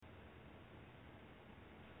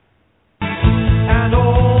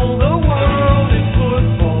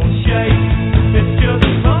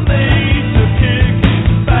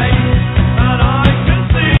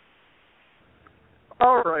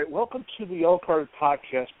welcome to the Elkhart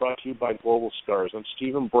Podcast brought to you by Global Stars. I'm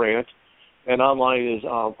Stephen Brandt, and online is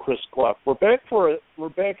Chris Kleff. We're back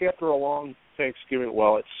after a long Thanksgiving.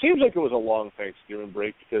 Well, it seems like it was a long Thanksgiving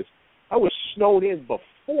break because I was snowed in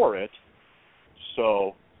before it.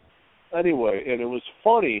 So, anyway, and it was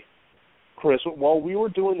funny, Chris, while we were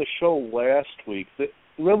doing the show last week,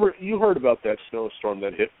 remember, you heard about that snowstorm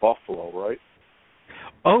that hit Buffalo, right?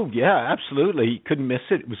 Oh, yeah, absolutely. You couldn't miss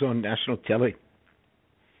it. It was on national telly.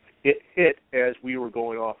 It hit as we were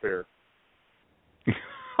going off air.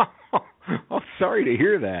 Oh, sorry to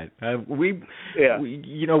hear that. We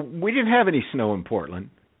didn't have any snow in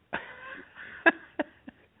Portland.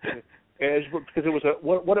 Because it was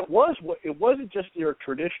it wasn't just your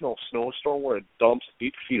traditional snowstorm where it dumps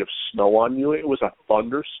 8 feet of snow on you. It was a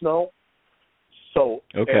thunder snow. So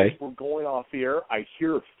as we're going off air, I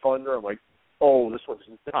hear thunder. I'm like, oh, this one's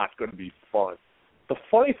not going to be fun. The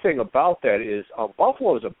funny thing about that is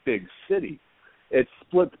Buffalo is a big city. It's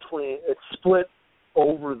split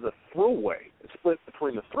over the thruway. It's split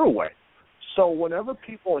between the thruway. So whenever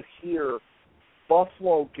people hear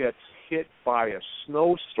Buffalo gets hit by a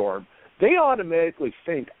snowstorm, they automatically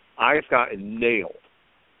think I've gotten nailed.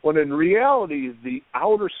 When in reality, the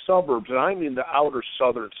outer suburbs, and I mean the outer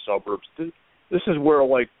southern suburbs, this is where,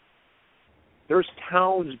 like, there's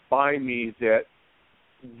towns by me that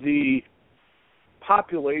the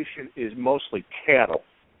population is mostly cattle.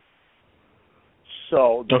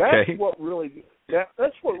 So that's what really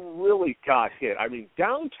got hit. I mean,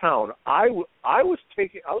 downtown, I was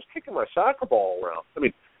kicking my soccer ball around. I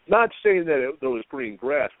mean, not saying that there was green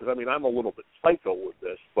grass, because I mean I'm a little bit psycho with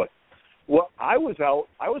this, but I was out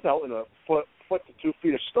in a foot to 2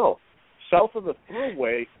 feet of snow south of the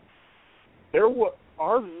thruway.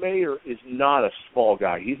 Our mayor is not a small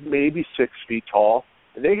guy. He's maybe 6 feet tall.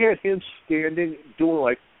 And they had him standing doing,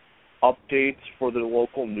 like, updates for the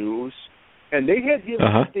local news. And they had him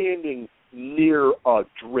standing near a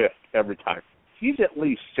drift every time. He's at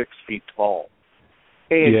least 6 feet tall.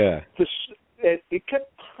 And it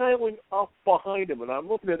kept piling up behind him. And I'm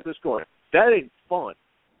looking at this going, that ain't fun.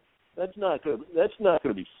 That's not going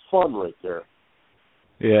to be fun right there.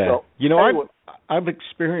 Yeah. So, I've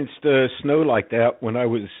experienced snow like that when I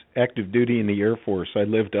was active duty in the Air Force. I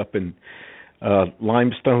lived up in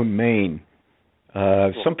Limestone, Maine.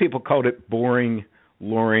 Some people called it Boring,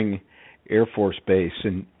 Loring Air Force Base,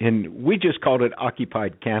 and we just called it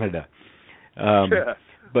Occupied Canada.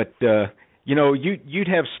 But you'd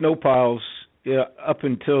have snow piles up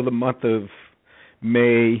until the month of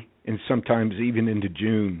May and sometimes even into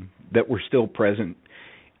June that were still present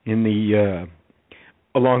in the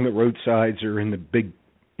along the roadsides or in the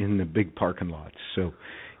big parking lots. So,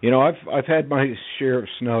 I've had my share of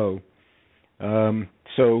snow.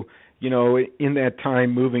 So, in that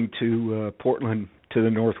time, moving to Portland to the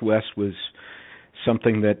Northwest was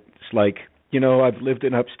something that's like, I've lived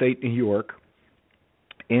in upstate New York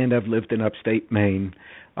and I've lived in upstate Maine.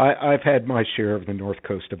 I've had my share of the North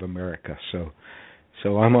Coast of America.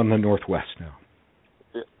 So I'm on the Northwest now.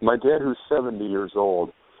 My dad, who's 70 years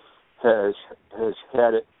old, has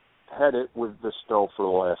had it with the snow for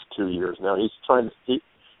the last 2 years. Now he's trying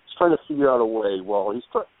to figure out a way. Well,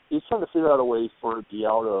 he's trying to figure out a way for it to be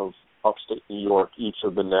out of upstate New York each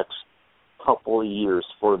of the next couple of years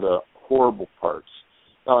for the horrible parts.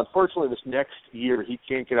 Now, unfortunately, this next year he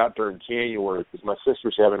can't get out during January because my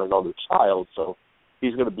sister's having another child, so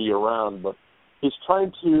he's going to be around. But he's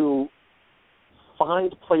trying to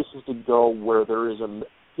find places to go where there is and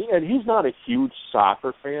he's not a huge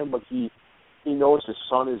soccer fan, but he knows his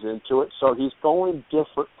son is into it, so he's going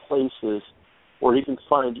different places where he can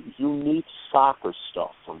find unique soccer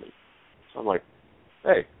stuff for me. So I'm like,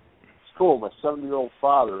 hey, it's cool. My 70-year-old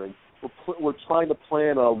father, and we're trying to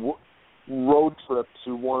plan a road trip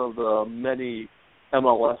to one of the many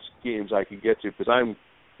MLS games I could get to, because I'm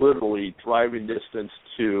literally driving distance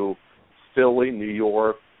to Philly, New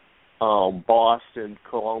York, Boston,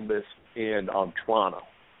 Columbus, and Toronto.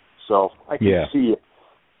 So I can see it.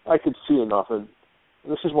 I could see enough, and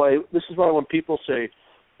this is why when people say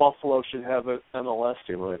Buffalo should have an MLS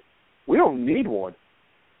team, like, we don't need one.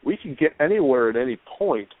 We can get anywhere at any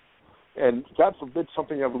point, and God forbid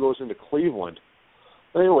something ever goes into Cleveland.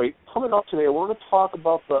 But anyway, coming up today, we're going to talk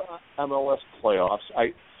about the MLS playoffs.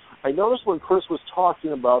 I noticed when Chris was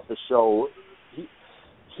talking about the show,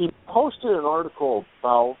 he posted an article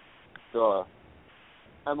about the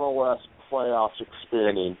MLS playoffs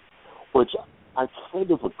expanding, which I kind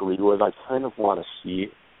of agree with. I kind of want to see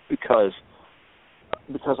it because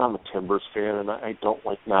I'm a Timbers fan, and I don't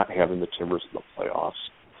like not having the Timbers in the playoffs.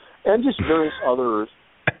 And just various other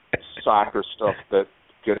soccer stuff that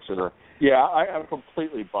gets in there. Yeah, I'm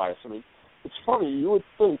completely biased. I mean, it's funny. You would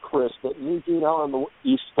think, Chris, that me being out on the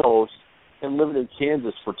East Coast and living in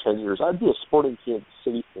Kansas for 10 years, I'd be a sporting Kansas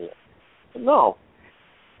City fan. But no,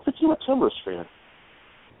 I'm a Timbers fan.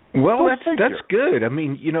 Well, that's good. I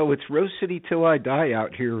mean, it's Rose City till I die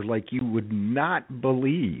out here, like you would not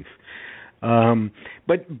believe.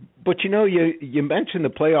 But you mentioned the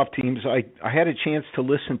playoff teams. I had a chance to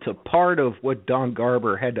listen to part of what Don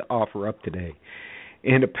Garber had to offer up today,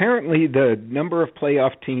 and apparently the number of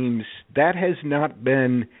playoff teams that has not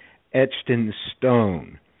been etched in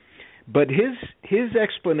stone. But his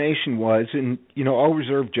explanation was, and I'll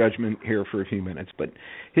reserve judgment here for a few minutes, but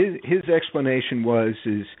his explanation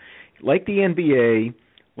is like the NBA,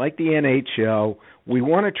 like the NHL, we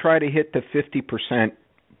want to try to hit the 50%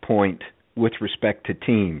 point with respect to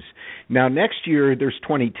teams. Now next year there's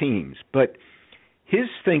 20 teams, but his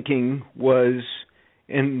thinking was,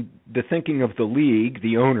 and the thinking of the league,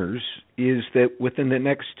 the owners, is that within the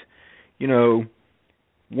next 1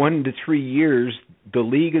 to 3 years, the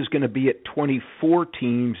league is going to be at 24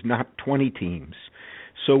 teams, not 20 teams.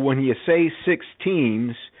 So when you say 6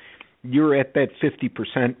 teams, you're at that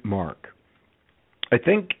 50% mark. I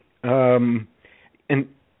think, and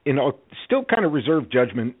I'll still kind of reserve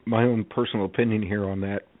judgment, my own personal opinion here on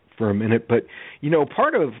that for a minute, but,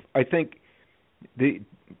 part of, I think,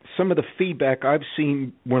 some of the feedback I've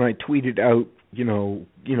seen when I tweeted out,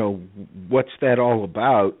 what's that all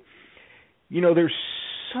about, there's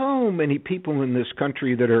so many people in this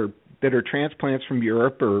country that are transplants from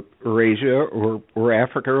Europe or Asia or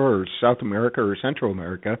Africa or South America or Central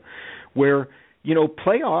America, where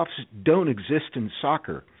playoffs don't exist in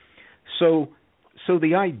soccer. So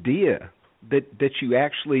the idea that you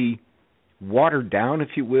actually water down,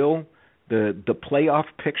 if you will, the playoff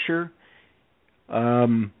picture,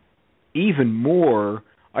 even more,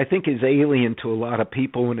 I think is alien to a lot of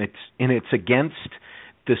people, and it's against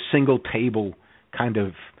the single table kind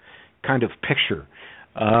of picture.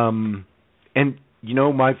 And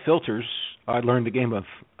my filters, I learned the game of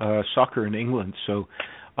soccer in England, so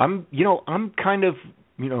I'm kind of,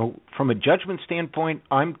 from a judgment standpoint,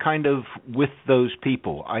 I'm kind of with those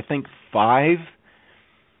people. I think 5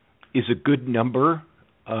 is a good number.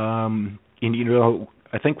 And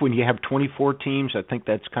I think when you have 24 teams, I think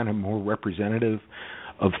that's kind of more representative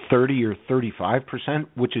of 30 or 35%,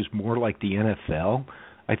 which is more like the NFL,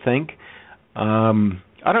 I think.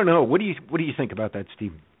 I don't know. What do you think about that,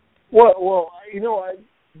 Steve? Well,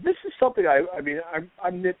 this is something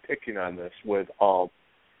I'm nitpicking on this with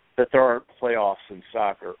that there aren't playoffs in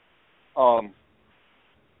soccer.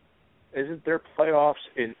 Isn't there playoffs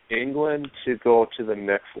in England to go to the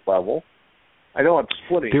next level? I know I'm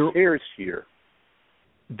splitting hairs here.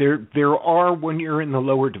 There are when you're in the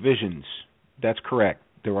lower divisions. That's correct.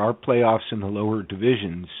 There are playoffs in the lower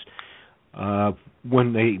divisions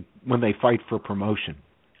when they fight for promotion.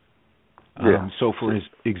 Yeah. So, for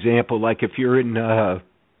example, like if you're in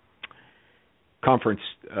conference,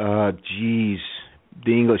 the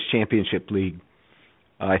English Championship League,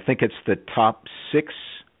 I think it's the top 6,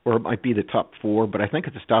 or it might be the top 4, but I think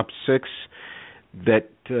it's the top 6 that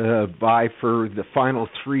vie for the final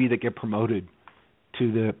 3 that get promoted to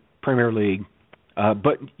the Premier League.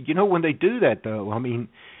 But when they do that, though, I mean,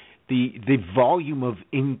 the volume of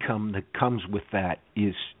income that comes with that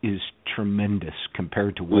is tremendous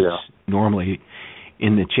compared to what's normally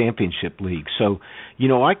in the Championship League. So,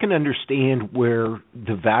 I can understand where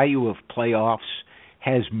the value of playoffs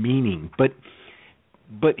has meaning. But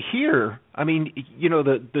here, I mean,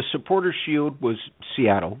 the Supporters' Shield was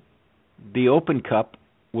Seattle. The Open Cup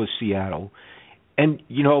was Seattle. And,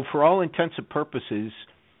 for all intents and purposes,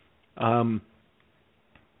 they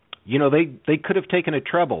could have taken a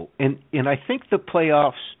treble. And I think the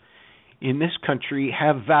playoffs in this country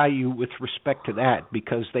have value with respect to that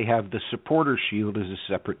because they have the Supporters' Shield as a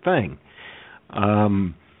separate thing.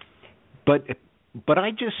 But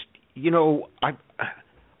I just,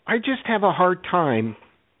 I just have a hard time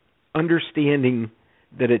understanding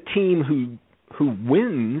that a team who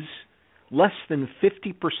wins less than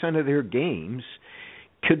 50% of their games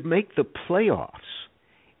could make the playoffs.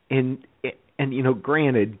 And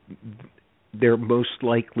granted, they're most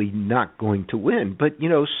likely not going to win. But,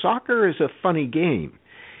 soccer is a funny game,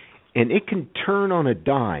 and it can turn on a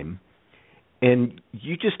dime, and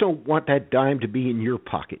you just don't want that dime to be in your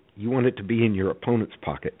pocket. You want it to be in your opponent's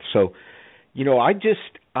pocket. So, I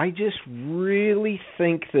just really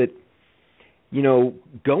think that,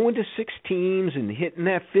 going to 6 teams and hitting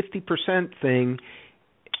that 50% thing,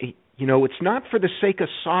 it's not for the sake of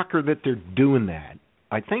soccer that they're doing that.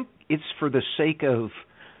 I think it's for the sake of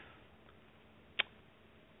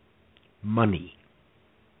money.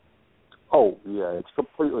 Oh, yeah, it's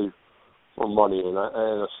completely for money. And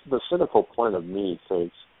the cynical point of me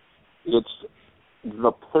thinks it's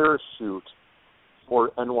the parachute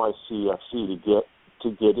for NYCFC to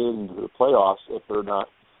get into the playoffs if they're not.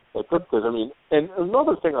 They could, because I mean, and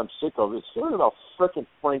another thing I'm sick of is hearing about frickin'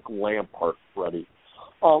 Frank Lampard, Freddie.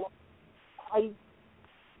 I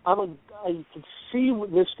can see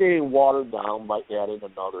this getting watered down by adding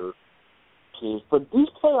another team, but these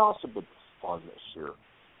playoffs have been fun this year,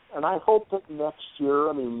 and I hope that next year,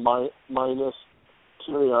 I mean, minus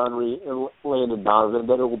Thierry Henry and Landon Donovan,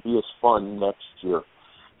 that it will be as fun next year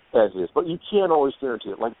as it is. But you can't always guarantee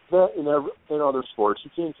it. Like that in other sports,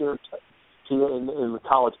 you can't guarantee in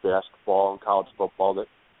college basketball and college football that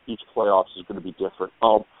each playoffs is going to be different.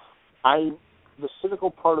 The cynical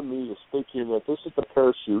part of me is thinking that this is the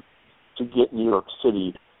parachute to get New York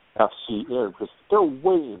City FC in, because they're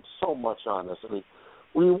weighing so much on us. I mean,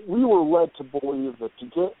 we were led to believe that to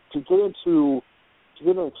get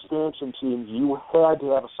an expansion team, you had to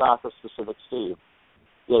have a soccer-specific stadium.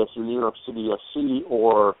 That if you're New York City FC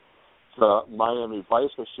or the Miami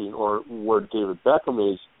Vice Machine or where David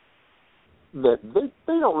Beckham is, that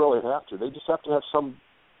they don't really have to. They just have to have some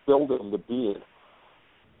building to be in.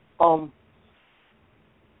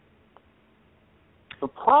 The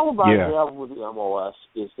problem I have with the MLS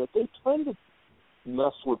is that they tend to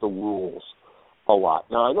mess with the rules a lot.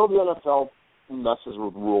 Now, I know the NFL messes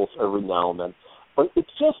with rules every now and then, but it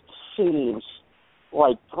just seems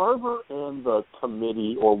like Garber and the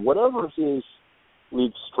committee or whatever his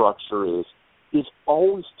league structure is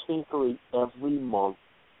always tinkering every month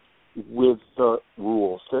with the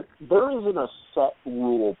rules. There isn't a set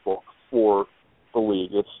rule book for the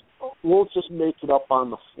league. We'll just make it up on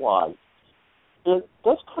the fly. And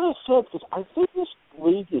that's kind of sad because I think this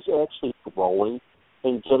league is actually growing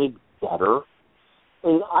and getting better.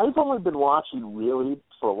 And I've only been watching really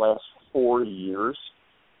for the last 4 years,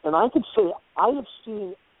 and I can say I have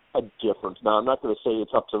seen a difference. Now, I'm not going to say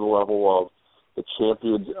it's up to the level of the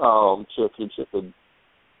championship in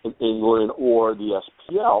England or the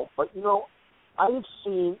SPL, but, I have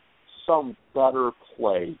seen some better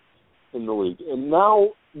play in the league. And now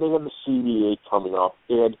they have the CBA coming up,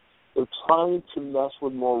 and they're trying to mess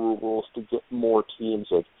with more rules to get more teams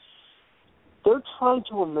in. They're trying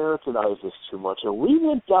to Americanize this too much, and we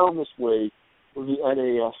went down this way with the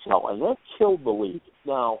NASL, and that killed the league.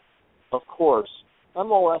 Now, of course,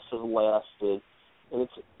 MLS has lasted, and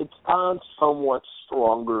it's on somewhat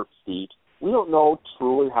stronger feet. We don't know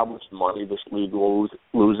truly how much money this league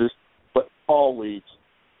loses, but all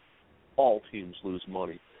teams lose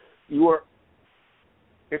money.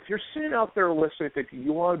 If you're sitting out there listening, thinking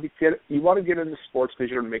you want to get into sports because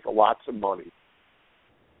you're going to make lots of money,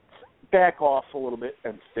 back off a little bit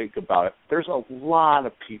and think about it. There's a lot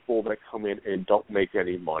of people that come in and don't make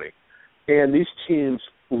any money, and these teams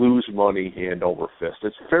lose money hand over fist.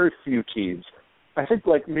 It's very few teams. I think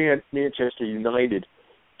like Manchester United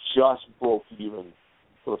just broke even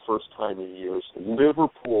for the first time in years.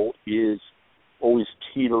 Liverpool is always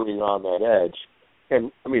teetering on that edge,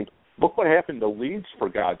 and I mean, look what happened to Leeds, for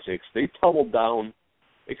God's sakes. They tumbled down.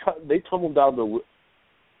 They tumbled down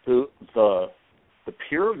the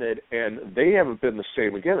pyramid, and they haven't been the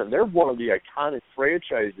same again. And they're one of the iconic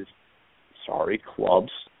franchises.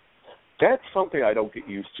 Clubs. That's something I don't get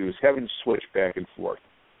used to, is having to switch back and forth.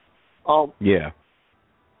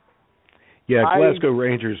 Glasgow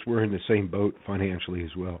Rangers were in the same boat financially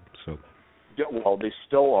as well. So. Yeah, well, they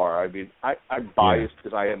still are. I mean, I'm biased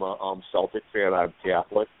because I am a Celtic fan. I'm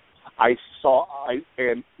Catholic.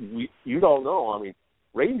 You don't know. I mean,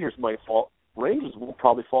 Rangers will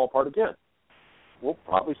probably fall apart again.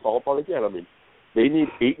 I mean, they need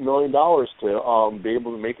 $8 million to be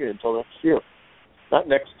able to make it until next year. Not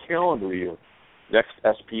next calendar year, next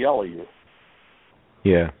SPL year.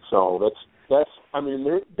 Yeah. So that's. I mean,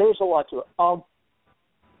 there's a lot to it.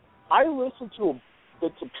 I listened to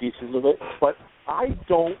bits and pieces of it, but I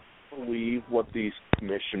don't believe what these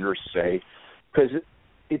commissioners say, because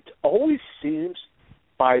it always seems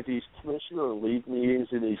by these commissioner league meetings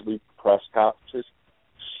and these league press conferences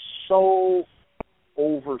so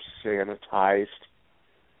over sanitized,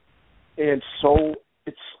 and so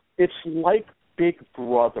it's like Big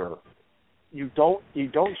Brother. You don't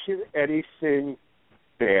hear anything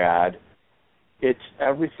bad.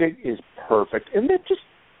 Everything is perfect, and that just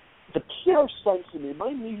the PR sense in me,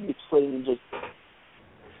 my media training,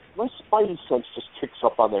 my spidey sense just kicks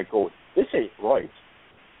up on that going, this ain't right.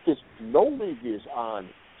 Because no league is on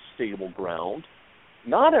stable ground.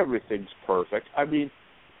 Not everything's perfect. I mean,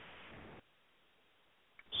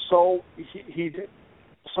 so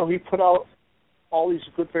he put out all these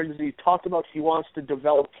good things. He talked about he wants to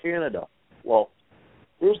develop Canada. Well,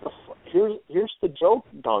 here's the joke,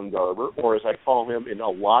 Don Garber, or as I call him in a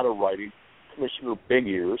lot of writing, Commissioner Big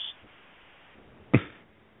Ears.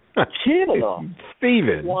 Canada.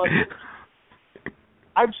 Steven.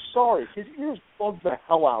 I'm sorry, his ears bug the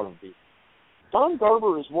hell out of me. Don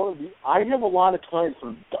Garber is one of the. I have a lot of time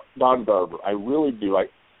for Don Garber. I really do.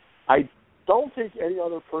 I don't think any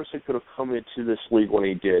other person could have come into this league when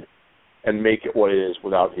he did and make it what it is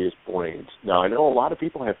without his brains. Now, I know a lot of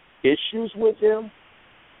people have issues with him.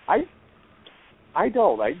 I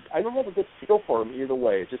don't. I don't have a good feel for him either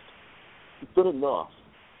way. It's just good enough.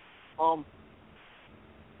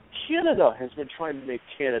 Canada has been trying to make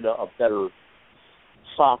Canada a better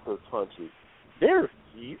soccer country. They're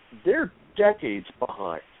decades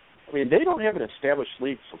behind. I mean, they don't have an established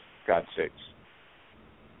league, for God's sakes.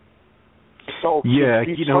 So yeah,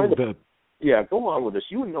 yeah, go on with this.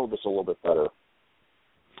 You know this a little bit better.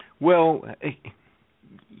 Well,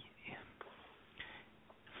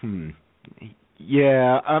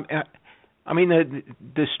 yeah. I mean,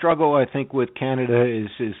 the struggle I think with Canada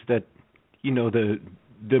is that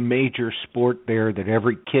the major sport there that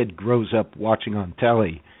every kid grows up watching on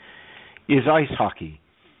telly is ice hockey.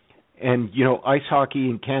 And ice hockey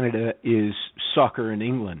in Canada is soccer in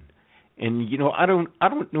England. And I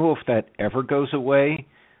don't know if that ever goes away.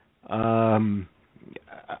 I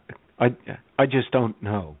just don't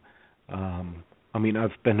know. I mean,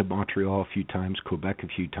 I've been to Montreal a few times, Quebec a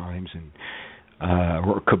few times, and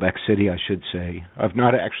or Quebec City, I should say. I've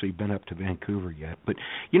not actually been up to Vancouver yet, but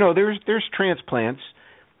there's transplants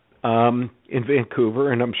in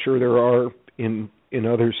Vancouver, and I'm sure there are in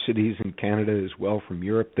other cities in Canada as well from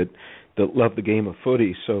Europe that love the game of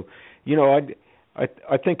footy. So,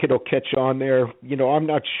 I think it'll catch on there. I'm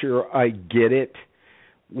not sure I get it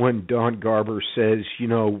when Don Garber says,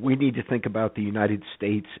 we need to think about the United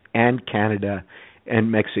States and Canada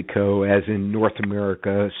and Mexico as in North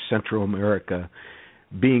America, Central America,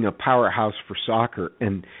 being a powerhouse for soccer.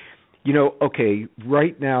 And, okay,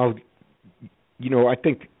 right now, I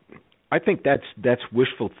think that's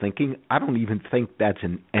wishful thinking. I don't even think that's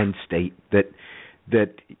an end state that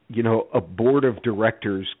a board of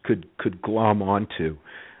directors could glom onto.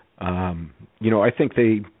 I think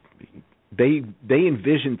they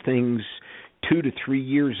envision things 2 to 3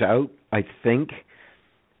 years out, I think.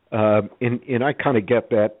 And I kind of get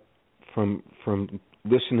that from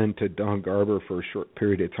listening to Don Garber for a short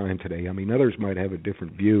period of time today. I mean, others might have a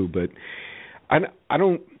different view, but I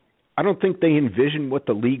don't think they envision what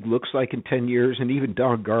the league looks like in 10 years, and even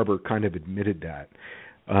Don Garber kind of admitted that.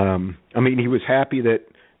 I mean, he was happy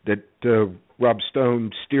that Rob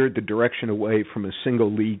Stone steered the direction away from a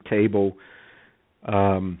single league table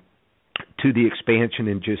to the expansion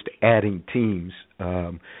and just adding teams.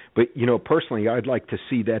 But, personally, I'd like to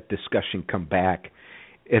see that discussion come back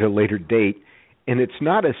at a later date. And it's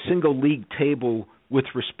not a single league table with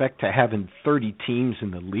respect to having 30 teams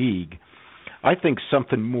in the league. I think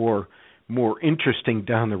something more interesting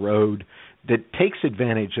down the road that takes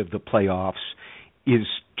advantage of the playoffs is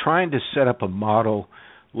trying to set up a model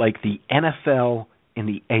like the NFL and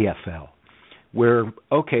the AFL, where,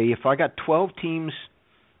 okay, if I got 12 teams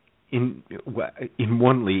in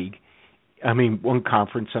one league, one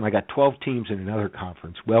conference, and I got 12 teams in another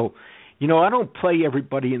conference, well, I don't play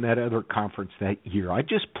everybody in that other conference that year. I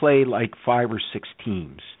just play like 5 or 6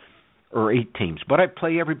 teams or 8 teams, but I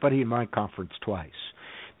play everybody in my conference twice.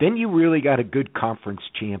 Then you really got a good conference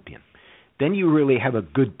champion. Then you really have a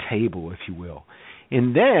good table, if you will.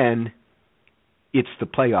 And then it's the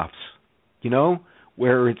playoffs,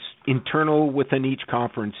 where it's internal within each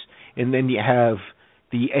conference, and then you have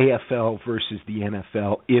the AFL versus the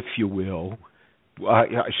NFL, if you will.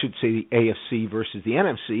 I should say the AFC versus the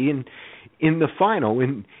NFC, and in the final,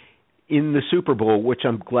 in the Super Bowl, which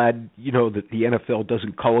I'm glad, that the NFL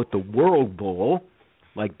doesn't call it the World Bowl,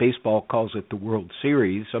 like baseball calls it the World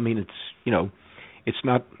Series. I mean, it's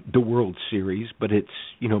not the World Series, but it's,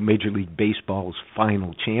 Major League Baseball's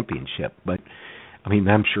final championship. But,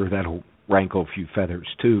 I'm sure that'll rankle a few feathers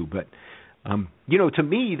too. But, to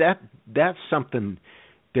me, that's something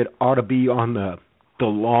that ought to be on the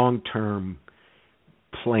long-term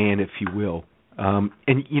plan, if you will. And,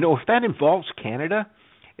 if that involves Canada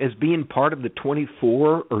as being part of the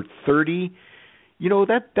 24 or 30,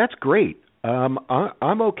 that's great. I'm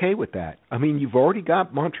okay with that. You've already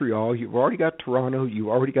got Montreal, you've already got Toronto, you've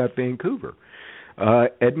already got Vancouver.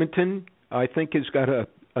 Edmonton, I think, has got a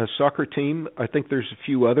soccer team. I think there's a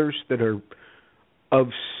few others that are of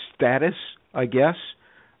status, I guess.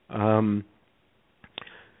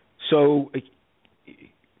 So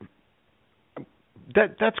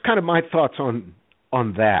that's kind of my thoughts on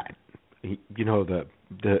that. The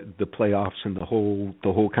the playoffs and the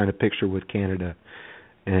whole kind of picture with Canada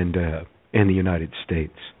and the United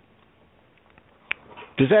States.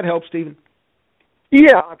 Does that help, Stephen?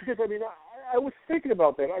 Yeah, because I was thinking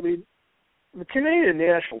about that. I mean, the Canadian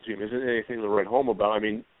national team isn't anything to write home about. I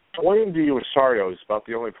mean, William D. Osorio is about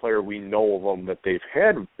the only player we know of them that they've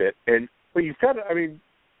had a bit. But you've got to, I mean,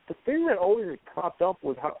 the thing that always has popped up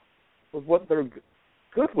with what they're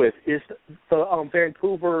good with is the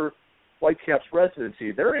Vancouver Whitecaps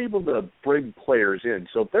residency. They're able to bring players in.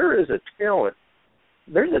 So there is a talent.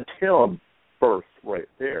 There's a talent birth right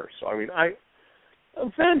there. So I mean,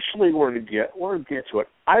 eventually we're gonna get to it.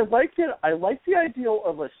 I like it. I like the idea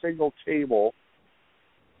of a single table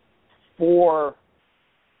for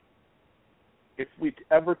if we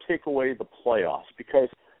ever take away the playoffs, because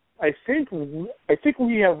I think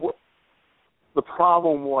we have the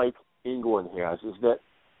problem like England has is that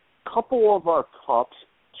a couple of our cups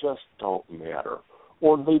just don't matter,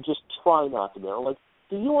 or they just try not to matter. Like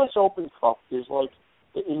the U.S. Open Cup is like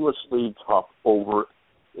the English League Cup over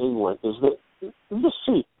England. Is that you just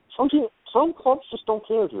see some clubs just don't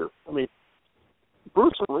care here. I mean,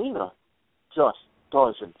 Bruce Arena just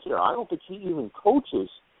doesn't care. I don't think he even coaches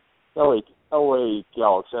LA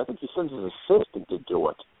Galaxy. I think he sends his assistant to do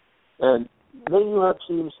it. And then you have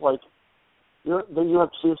teams like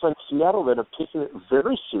Seattle that have taken it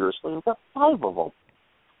very seriously and got 5 of them.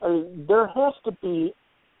 I mean, there has to be,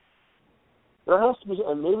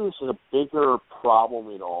 and maybe this is a bigger problem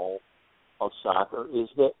in all of soccer, is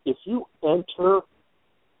that if you enter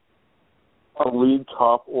a League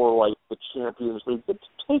Cup or like the Champions League, but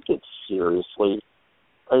take it seriously.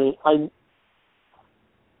 I mean,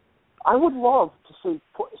 I would love to see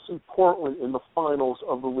Portland in the finals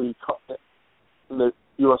of the League Cup, in the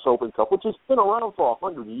U.S. Open Cup, which has been around for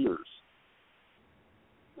 100 years,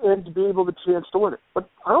 and to be able to chance to win it. But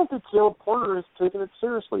I don't think Caleb Porter has taken it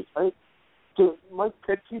seriously. Did Mike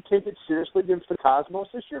Petke take it seriously against the Cosmos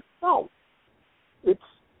this year? No.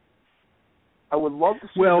 I would love to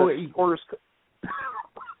see Porter's.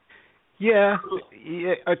 Yeah,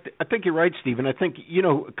 I think you're right, Stephen. I think,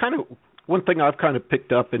 kind of one thing I've kind of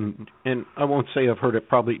picked up, and I won't say I've heard it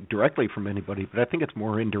probably directly from anybody, but I think it's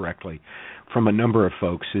more indirectly from a number of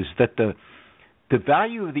folks, is that the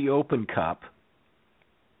value of the Open Cup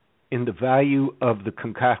and the value of the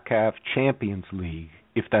CONCACAF Champions League,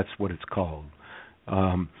 if that's what it's called,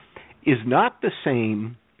 is not the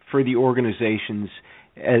same for the organizations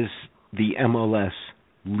as the MLS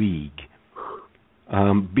League,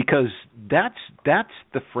 because that's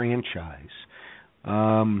the franchise.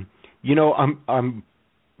 I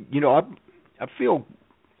feel,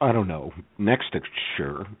 I don't know, next to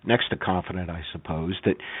confident, I suppose,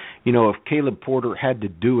 that if Caleb Porter had to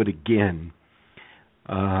do it again,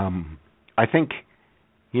 I think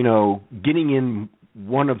getting in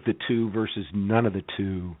one of the two versus none of the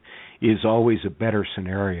two is always a better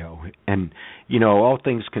scenario. And all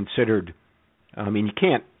things considered, I mean,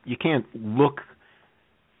 you can't look.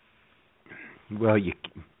 Well, you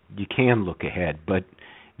can look ahead, but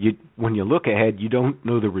when you look ahead, you don't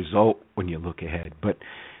know the result when you look ahead.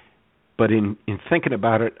 But in thinking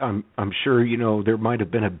about it, I'm sure there might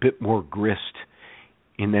have been a bit more grist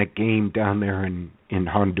in that game down there in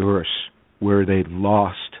Honduras where they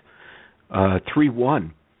lost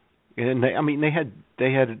 3-1, and they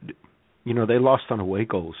lost on away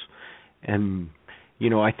goals, and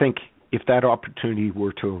I think if that opportunity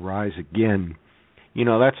were to arise again,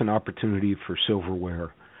 that's an opportunity for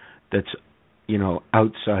silverware that's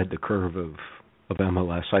outside the curve of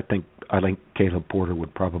MLS. I think Caleb Porter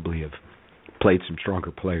would probably have played some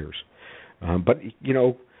stronger players, but his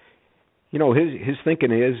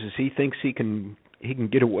thinking is he thinks he can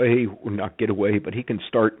get away, or not get away, but he can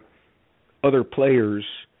start other players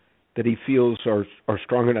that he feels are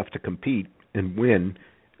strong enough to compete and win,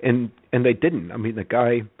 and they didn't. I mean, the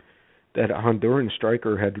guy, that Honduran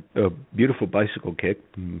striker, had a beautiful bicycle kick,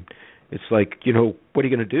 and it's like, what are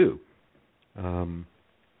you going to do?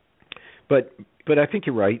 But I think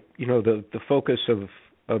you're right. The focus of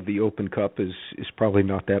the Open Cup is probably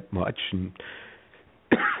not that much, and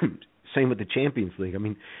same with the Champions League. I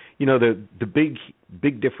mean, the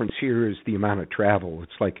big difference here is the amount of travel.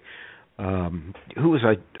 It's like, who was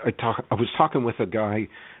I was talking with a guy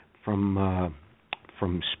from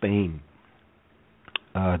Spain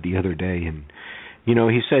the other day, and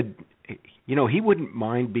he said he wouldn't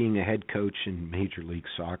mind being a head coach in Major League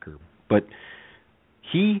Soccer, but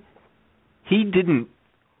he didn't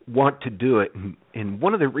want to do it, and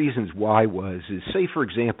one of the reasons why is, say for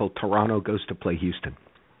example, Toronto goes to play Houston.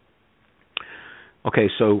 Okay,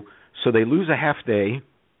 so they lose a half day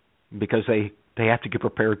because they have to get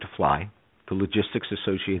prepared to fly the logistics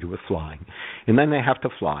associated with flying. And then they have to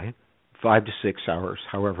fly 5 to 6 hours,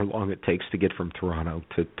 however long it takes to get from Toronto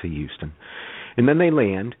to Houston. And then they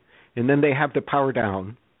land, and then they have to power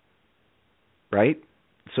down, right?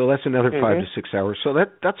 So that's another 5 to 6 hours. So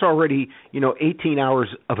that's already, 18 hours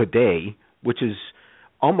of a day, which is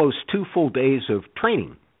almost 2 full days of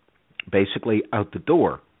training, basically out the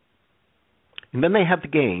door. And then they have the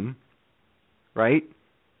game, right?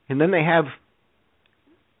 And then they have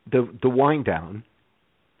the wind down,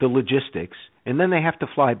 the logistics, and then they have to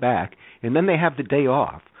fly back, and then they have the day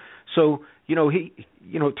off. So,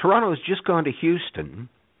 Toronto's just gone to Houston,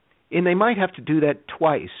 and they might have to do that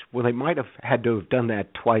twice. Well, they might have had to have done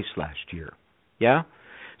that twice last year. Yeah?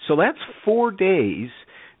 So that's 4 days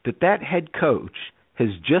that head coach has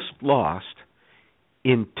just lost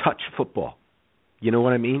in touch football. You know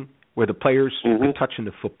what I mean? Where the players are touching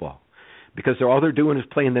the football. Because all they're doing is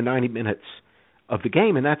playing the 90 minutes of the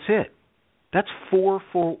game, and that's it. That's 4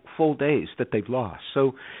 full days that they've lost.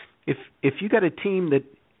 So if you got a team that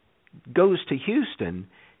goes to Houston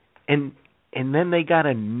and then they got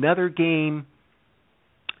another game,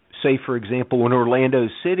 say, for example, in Orlando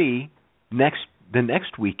City the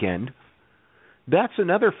next weekend, that's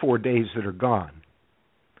another 4 days that are gone.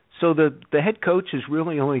 So the head coach has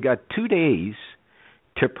really only got 2 days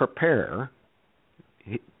to prepare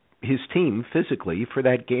his team physically for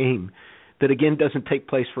that game that, again, doesn't take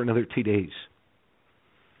place for another 2 days.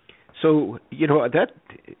 So,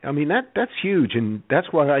 that's huge, and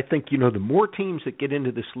that's why I think, the more teams that get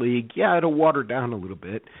into this league, it'll water down a little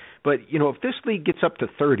bit. But, if this league gets up to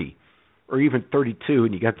 30 or even 32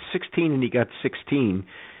 and you got 16 and you got 16,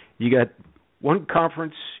 you got one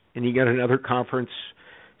conference and you got another conference,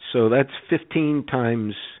 so that's 15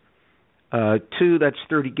 times 2, that's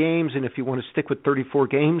 30 games, and if you want to stick with 34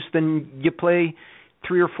 games, then you play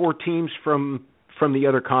 3 or 4 teams from the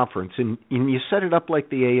other conference, and you set it up like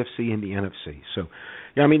the AFC and the NFC. So,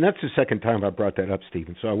 that's the second time I brought that up,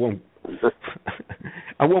 Stephen. So I won't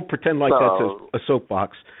pretend like that's a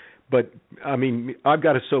soapbox. But I've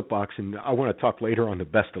got a soapbox, and I want to talk later on the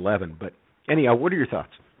best 11. But anyhow, what are your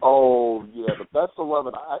thoughts? Oh yeah, the best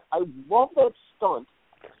 11. I love that stunt,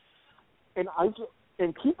 and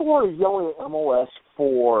people are yelling at MLS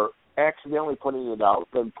for accidentally putting it out,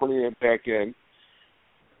 then putting it back in.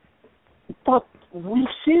 But we've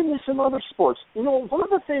seen this in other sports. One of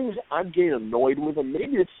the things I'm getting annoyed with, and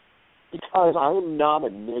maybe it's because I am not a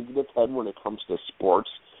negative head when it comes to sports,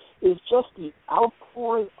 is just the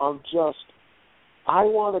outpouring of I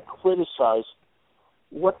want to criticize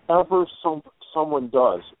whatever someone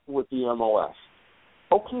does with the MLS.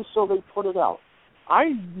 Okay, so they put it out.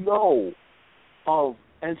 I know of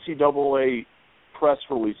NCAA press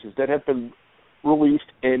releases that have been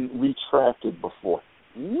released and retracted before.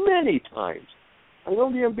 Many times. I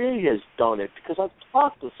know the NBA has done it because I've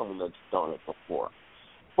talked to someone that's done it before.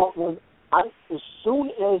 But as soon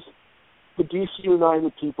as the DC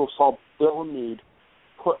United people saw Bill Meade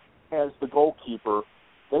put as the goalkeeper,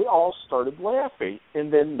 they all started laughing,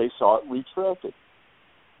 and then they saw it retracted.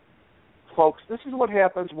 Folks, this is what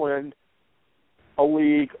happens when a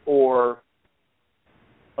league or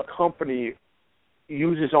a company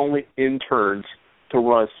uses only interns to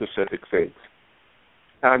run specific things.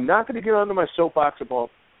 I'm not going to get onto my soapbox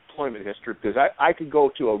about employment history because I could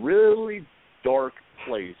go to a really dark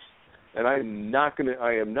place, and I am not going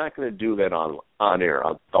to do that on air.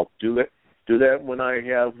 I'll do that when I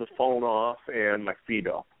have the phone off and my feet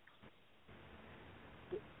up.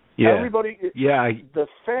 Yeah. Everybody. Yeah. The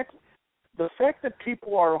fact that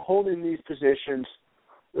people are holding these positions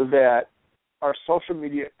that are social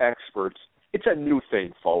media experts, it's a new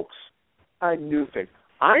thing, folks. A new thing.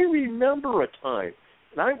 I remember a time.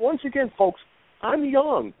 And once again, folks, I'm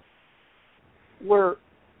young, where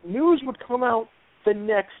news would come out the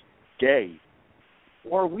next day,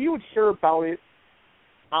 or we would hear about it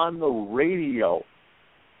on the radio.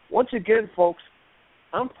 Once again, folks,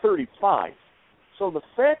 I'm 35, so the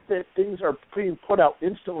fact that things are being put out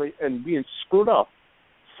instantly and being screwed up,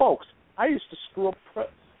 folks, I used to screw up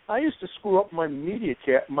my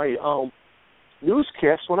newscasts when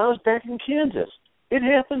I was back in Kansas. It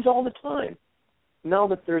happens all the time. Now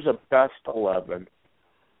that there's a best 11,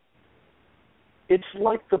 it's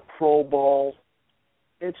like the Pro Bowl,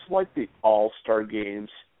 it's like the All-Star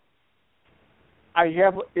games.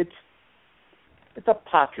 It's a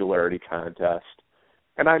popularity contest,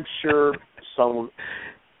 and I'm sure some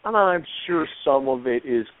of it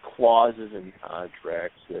is clauses in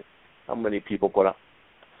contracts that how many people put out.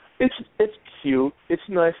 It's cute. It's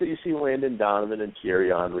nice that you see Landon Donovan and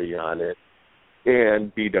Thierry Henry on it,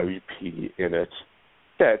 and BWP in it.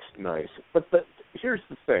 That's nice. But here's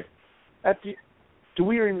the thing. Do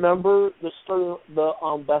we remember the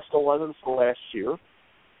best 11 for last year?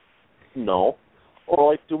 No.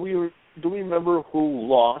 Or do we remember who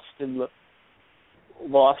lost in the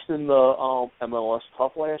MLS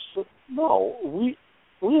Cup last year? No. We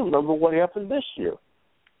remember what happened this year.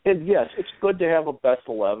 And yes, it's good to have a best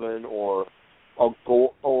 11 or a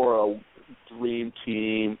goal or a dream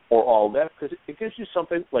team or all that, because it gives you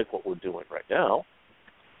something like what we're doing right now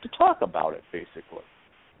to talk about it, basically.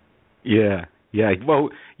 Yeah. Well,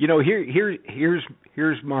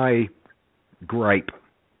 here's my gripe.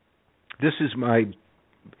 This has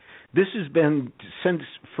been since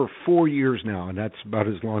for 4 years now, and that's about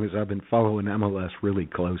as long as I've been following MLS really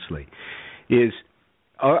closely.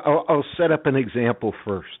 I'll set up an example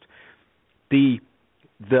first. The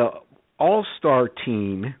All-Star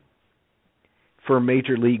team for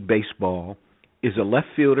Major League Baseball is a left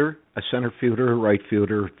fielder, a center fielder, a right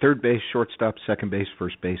fielder, third base, shortstop, second base,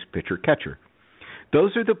 first base, pitcher, catcher.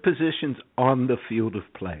 Those are the positions on the field of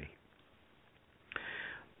play.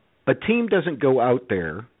 A team doesn't go out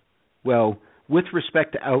there. Well, with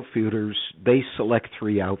respect to outfielders, they select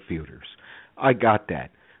 3 outfielders. I got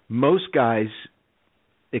that. Most guys,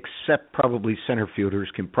 except probably center fielders,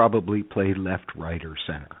 can probably play left, right, or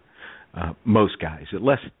center. Most guys,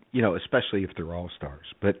 unless especially if they're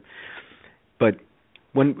all-stars. But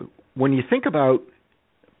when you think about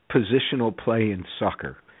positional play in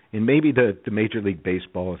soccer, and maybe the Major League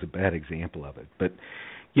Baseball is a bad example of it, but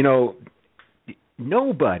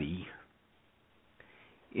nobody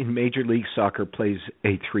in Major League Soccer plays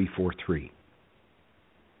a 3-4-3.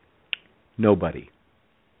 Nobody.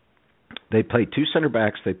 They play 2 center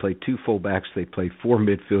backs, they play 2 fullbacks, they play 4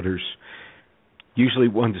 midfielders. Usually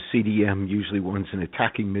one's a CDM, usually one's an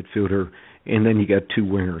attacking midfielder, and then you got 2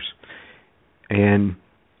 wingers. And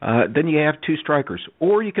then you have 2 strikers.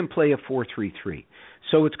 Or you can play a 4-3-3.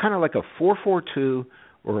 So it's kind of like a 4-4-2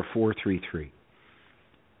 or a 4-3-3.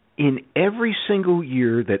 In every single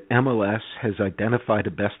year that MLS has identified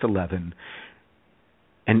a best 11,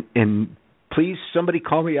 and please, somebody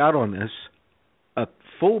call me out on this, a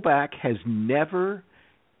fullback has never,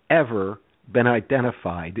 ever been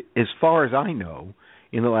identified, as far as I know,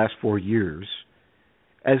 in the last 4 years,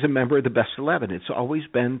 as a member of the best 11. It's always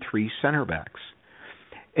been 3 center backs.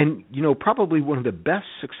 And, probably one of the best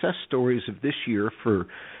success stories of this year for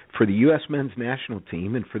the U.S. men's national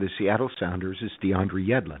team and for the Seattle Sounders is DeAndre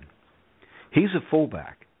Yedlin. He's a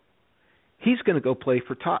fullback. He's going to go play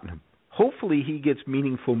for Tottenham. Hopefully he gets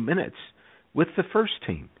meaningful minutes with the first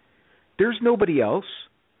team. There's nobody else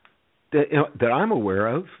that I'm aware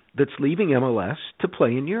of that's leaving MLS to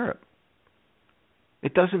play in Europe.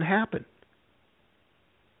 It doesn't happen.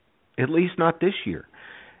 At least not this year.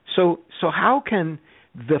 So how can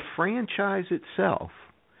the franchise itself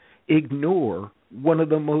ignore one of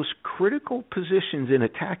the most critical positions in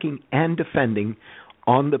attacking and defending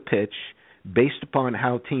on the pitch based upon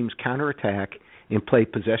how teams counterattack and play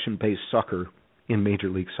possession-based soccer in Major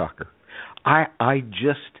League Soccer? I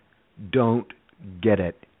just don't get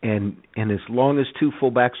it. And as long as 2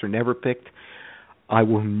 fullbacks are never picked, I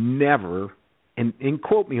will never, and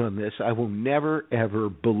quote me on this, I will never, ever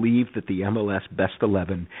believe that the MLS Best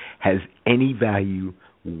 11 has any value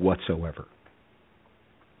whatsoever.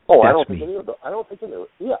 Oh, That's I don't me. think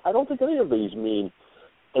any of these mean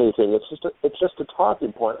anything. It's just a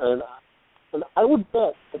talking point. And I would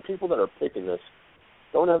bet the people that are picking this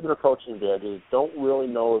don't have their coaching badges, don't really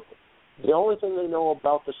know. The only thing they know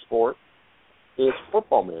about the sport is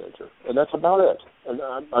Football Manager, and that's about it. And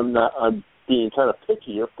I'm being kind of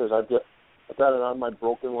picky here because I've got it on my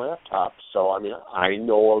broken laptop. So I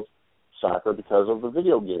know of soccer because of the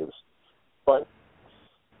video games, but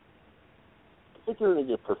I think you're going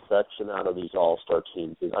to get perfection out of these all-star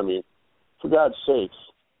teams. For God's sakes,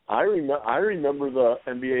 I remember the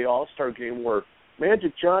NBA All-Star game where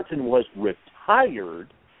Magic Johnson was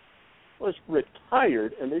retired,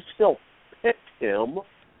 and they still picked him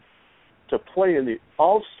to play in the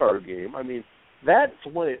All-Star game. That's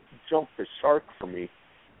when it jumped the shark for me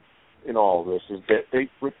in all of this, is that they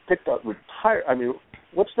picked up retired.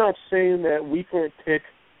 What's not saying that we can't pick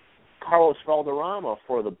Carlos Valderrama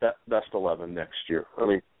for the best 11 next year?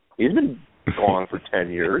 He's been gone for 10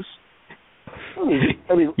 years.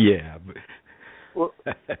 Yeah.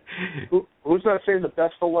 Who's not saying the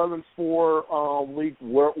best 11 for league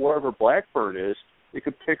wherever Blackburn is? You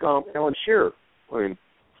could pick Alan Shearer.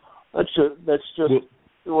 That's just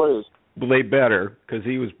what it is. Well, they better, because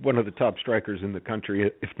he was one of the top strikers in the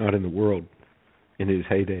country, if not in the world, in his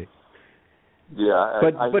heyday. Yeah,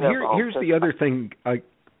 but here's the other thing I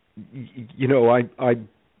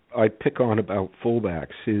pick on about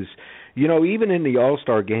fullbacks is, Even in the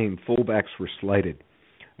All-Star game, fullbacks were slighted.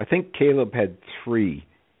 I think Caleb had 3,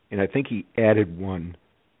 and I think he added one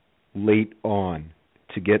late on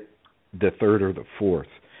to get the third or the fourth,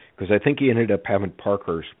 because I think he ended up having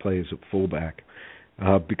Parkhurst play as a fullback,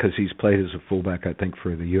 because he's played as a fullback, I think,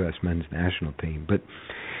 for the U.S. men's national team. But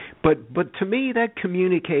to me, that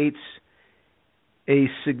communicates a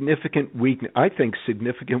significant weakness. I think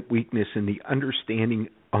significant weakness in the understanding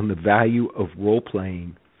on the value of role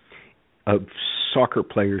playing of soccer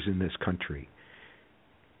players in this country.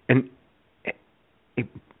 And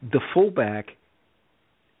the fullback,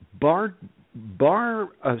 bar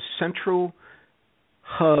a central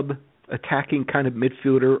hub attacking kind of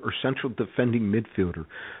midfielder or central defending midfielder,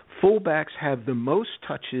 fullbacks have the most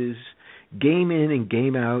touches game in and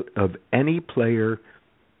game out of any player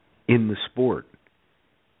in the sport.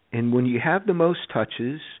 And when you have the most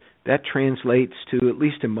touches, that translates to, at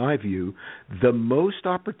least in my view, the most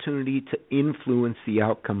opportunity to influence the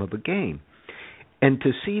outcome of a game. And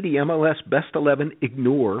to see the MLS Best 11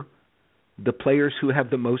 ignore the players who have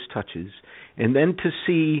the most touches, and then to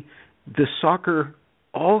see the soccer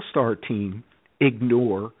all-star team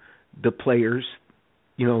ignore the players,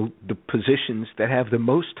 the positions that have the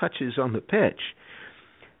most touches on the pitch,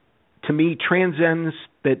 to me transcends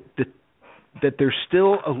that there's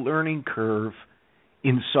still a learning curve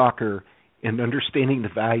in soccer and understanding the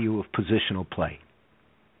value of positional play.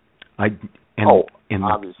 Obviously.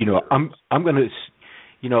 I'm going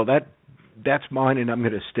to, that's mine, and I'm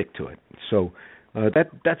going to stick to it. So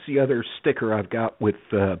that's the other sticker I've got with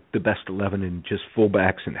the Best 11 and just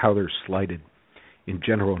fullbacks and how they're slighted in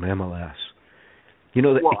general in MLS.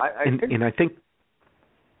 I think.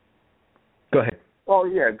 Go ahead. Well,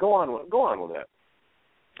 yeah, go on with that.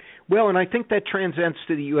 Well, and I think that transcends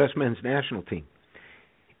to the U.S. men's national team.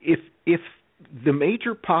 If the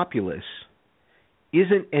major populace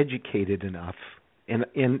isn't educated enough, and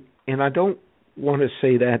I don't want to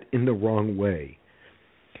say that in the wrong way,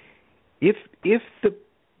 if the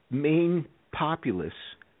main populace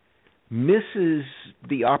misses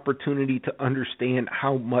the opportunity to understand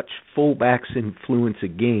how much fullbacks influence a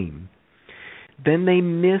game, then they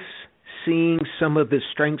miss seeing some of the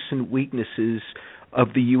strengths and weaknesses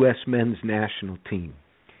of the U.S. men's national team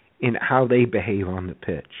in how they behave on the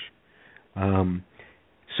pitch. And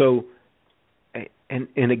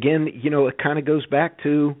again, it kind of goes back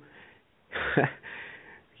to,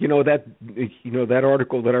 that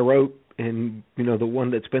article that I wrote, and the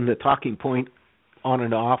one that's been the talking point on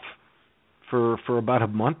and off for about a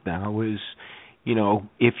month now is,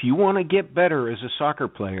 if you want to get better as a soccer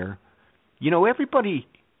player, everybody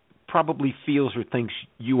probably feels or thinks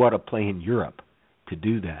you ought to play in Europe to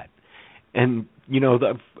do that. And,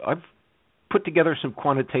 I've put together some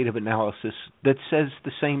quantitative analysis that says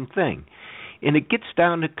the same thing. And it gets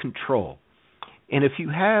down to control. And if you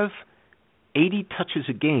have 80 touches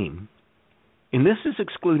a game, and this is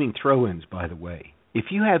excluding throw-ins, by the way, if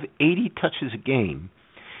you have 80 touches a game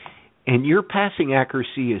and your passing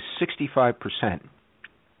accuracy is 65%,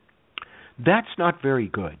 that's not very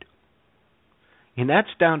good. And that's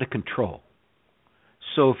down to control.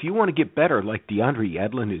 So if you want to get better, like DeAndre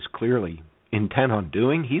Edlin is clearly intent on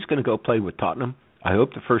doing, he's going to go play with Tottenham. I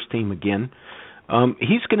hope the first team again.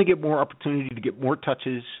 He's going to get more opportunity to get more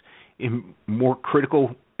touches in more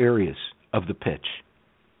critical areas of the pitch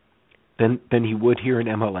than he would here in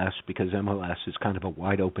MLS, because MLS is kind of a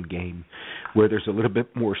wide open game where there's a little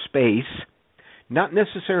bit more space, not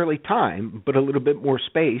necessarily time, but a little bit more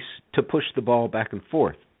space to push the ball back and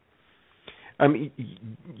forth. I mean,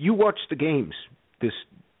 you watched the games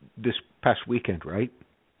this past weekend, right?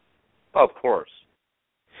 Of course.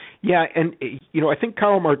 Yeah, and I think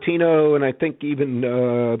Kyle Martino and I think even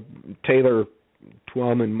Taylor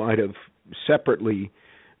Twellman might have separately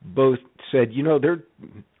both said, they're,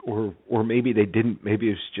 or maybe they didn't, maybe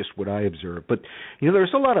it's just what I observed, but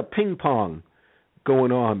there's a lot of ping pong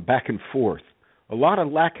going on back and forth, a lot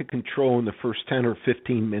of lack of control in the first 10 or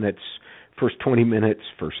 15 minutes, first 20 minutes,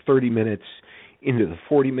 first 30 minutes, into the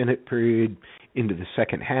 40-minute period, into the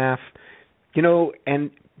second half,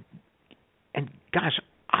 and gosh,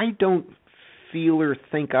 I don't feel or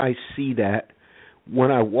think I see that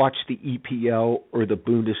when I watch the EPL or the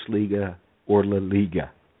Bundesliga or La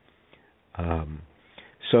Liga.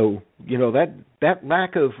 So that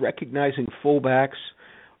lack of recognizing fullbacks,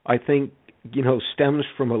 I think, stems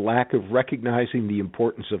from a lack of recognizing the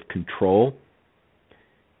importance of control.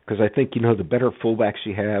 Because I think, the better fullbacks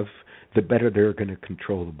you have, the better they're going to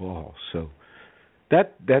control the ball. So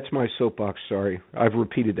that's my soapbox. Sorry, I've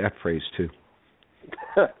repeated that phrase too.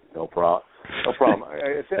 No problem.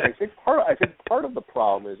 I think part of the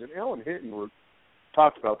problem is, and Alan Hinton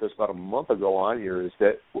talked about this about a month ago on here, is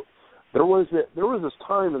that there was this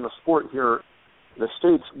time in the sport here in the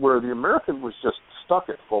States where the American was just stuck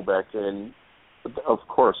at fullback, and of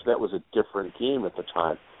course that was a different game at the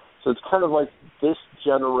time. So it's kind of like this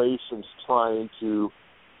generation's trying to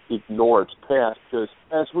ignore its past, because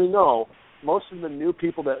as we know, most of the new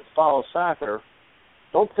people that follow soccer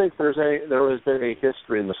don't think there has been a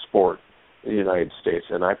history in the sport in the United States,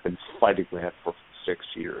 and I've been fighting that for 6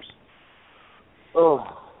 years. Oh,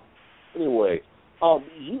 anyway,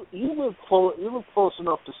 you live close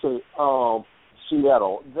enough to say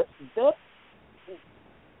Seattle. That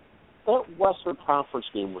Western Conference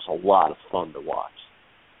game was a lot of fun to watch.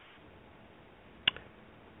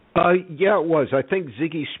 Yeah, it was. I think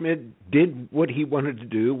Ziggy Schmidt did what he wanted to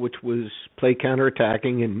do, which was play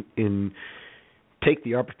counterattacking and take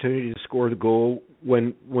the opportunity to score the goal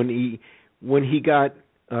when he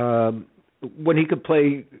could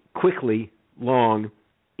play quickly, long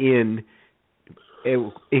in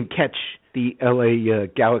catch the LA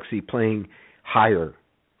Galaxy playing higher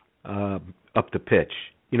up the pitch.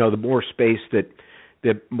 You know, the more space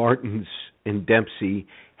that Martins and Dempsey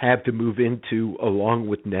have to move into, along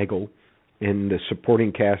with Nagel and the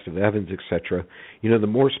supporting cast of Evans, etc. You know, the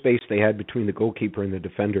more space they had between the goalkeeper and the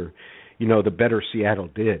defender, you know, the better Seattle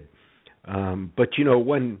did. But you know,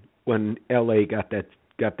 when LA got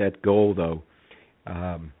that goal, though,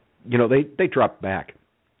 you know, they dropped back.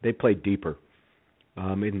 They played deeper,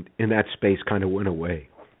 and that space kind of went away.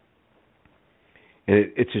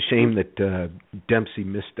 And it's a shame that Dempsey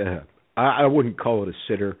missed I wouldn't call it a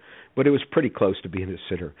sitter, but it was pretty close to being a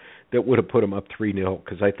sitter. That would have put them up 3-0,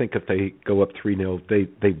 because I think if they go up 3-0,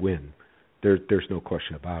 they win. There's no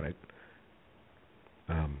question about it.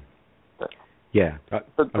 Yeah,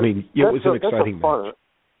 I mean, it was an exciting match.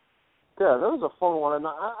 Yeah, that was a fun one, and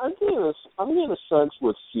I'm getting a sense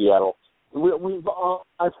with Seattle.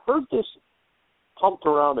 I've heard this pumped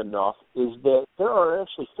around enough, is that there are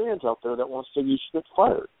actually fans out there that want Ziggy Schmidt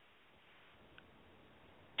fired.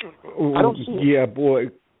 I don't see yeah, boy,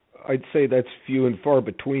 I'd say that's few and far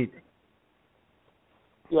between.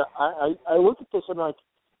 Yeah, I look at this and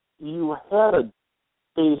you had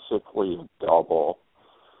basically a double.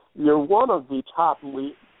 You're one of the top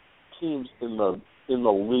teams in the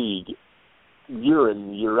league year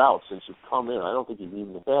in, year out since you've come in. I don't think you've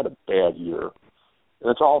even had a bad year. And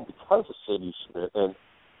it's all because of Ziggy Schmidt. And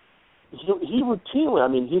he routinely, I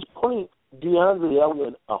mean, he's putting DeAndre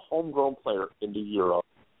Elliott, a homegrown player, into Europe.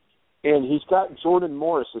 And he's got Jordan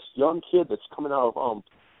Morris, this young kid that's coming out of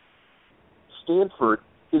Stanford.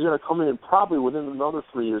 He's going to come in probably within another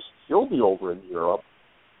 3 years. He'll be over in Europe.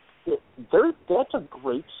 That's a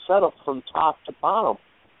great setup from top to bottom.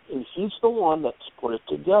 And he's the one that's put it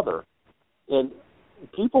together. And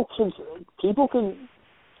people can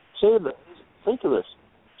say that. Think of this.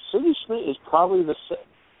 Ziggy Schmidt is probably the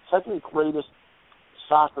second greatest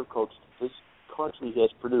soccer coach this country has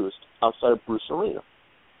produced outside of Bruce Arena.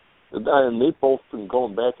 And they've both been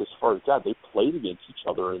going back as far as God. They played against each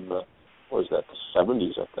other in the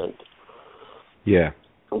 70s, I think. Yeah.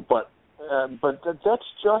 But that's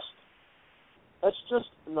just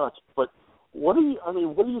nuts. But what do you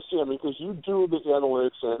see? I mean, because you do the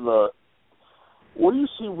analytics and what do you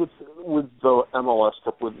see with the MLS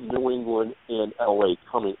Cup with New England and LA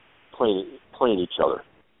playing each other?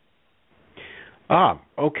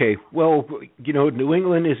 Okay. Well, you know, New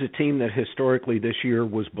England is a team that historically this year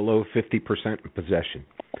was below 50% in possession.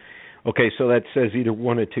 Okay, so that says either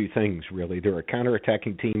one of two things, really. They're a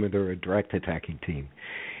counter-attacking team or they're a direct-attacking team.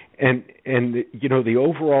 And you know, the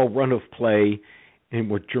overall run of play, and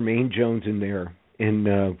with Jermaine Jones in there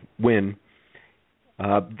and Wynn,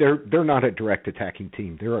 they're not a direct-attacking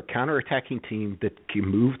team. They're a counter-attacking team that can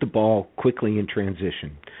move the ball quickly in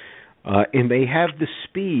transition. And they have the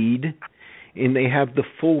speed, and they have the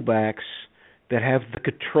fullbacks that have the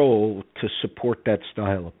control to support that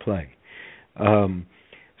style of play.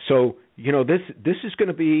 So, you know, this is going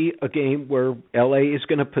to be a game where LA is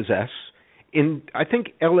going to possess. And I think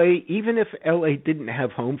LA, even if LA didn't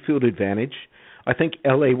have home field advantage, I think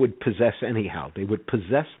LA would possess anyhow. They would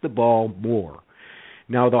possess the ball more.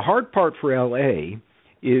 Now, the hard part for LA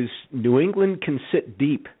is New England can sit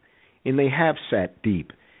deep, and they have sat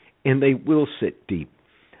deep, and they will sit deep.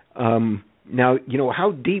 Now, you know,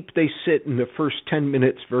 how deep they sit in the first 10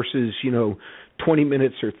 minutes versus, you know, 20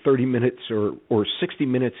 minutes or 30 minutes or 60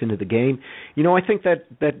 minutes into the game, you know, I think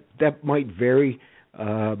that might vary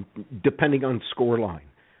depending on scoreline.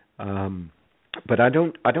 But I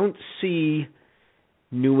don't see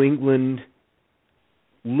New England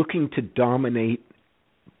looking to dominate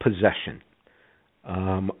possession.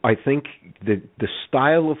 I think the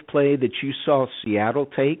style of play that you saw Seattle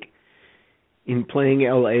take in playing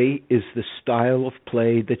LA is the style of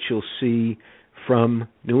play that you'll see from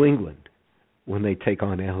New England when they take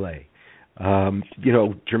on LA.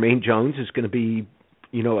 Jermaine Jones is going to be,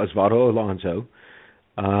 Osvaldo Alonso.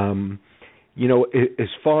 As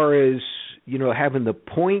far as, having the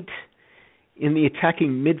point in the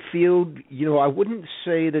attacking midfield, I wouldn't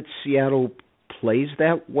say that Seattle plays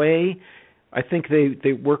that way. I think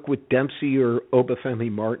they work with Dempsey or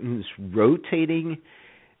Obafemi Martins rotating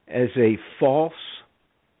as a false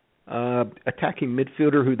attacking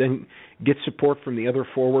midfielder who then gets support from the other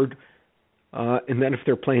forward. And then if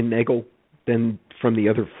they're playing Nagel, then from the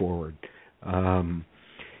other forward. With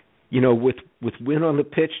Wynn on the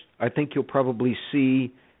pitch, I think you'll probably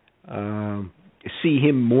see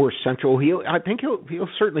him more central. I think he'll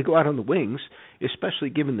certainly go out on the wings, especially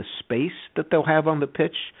given the space that they'll have on the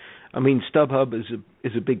pitch. I mean, StubHub is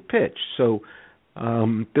a big pitch, so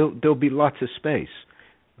there'll be lots of space.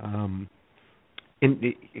 And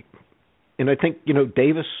I think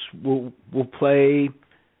Davis will play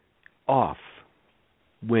off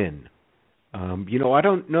Wynn. I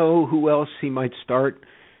don't know who else he might start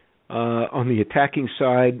on the attacking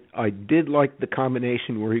side. I did like the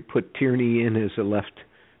combination where he put Tierney in as a left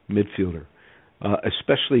midfielder,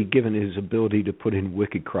 especially given his ability to put in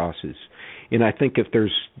wicked crosses. And I think if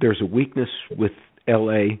there's a weakness with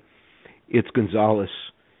LA, it's Gonzalez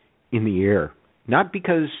in the air. Not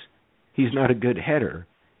because he's not a good header,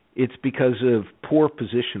 it's because of poor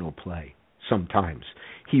positional play sometimes.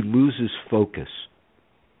 He loses focus.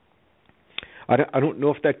 I don't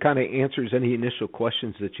know if that kind of answers any initial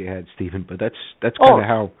questions that you had, Stephen, but that's kind of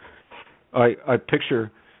how I picture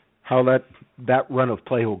how that run of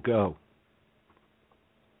play will go.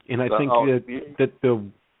 And I think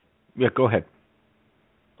go ahead.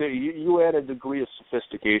 You add a degree of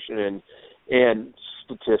sophistication and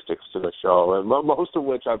statistics to the show, and most of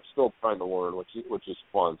which I'm still trying to learn, which is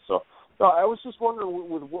fun. So I was just wondering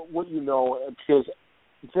with what because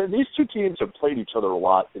these two teams have played each other a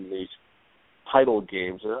lot in these title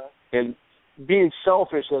games, and being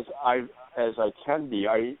selfish as I can be,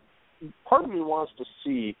 part of me wants to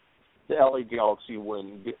see the LA Galaxy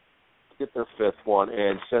get their fifth one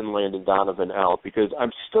and send Landon Donovan out, because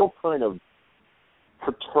I'm still kind of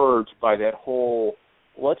perturbed by that whole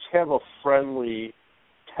let's have a friendly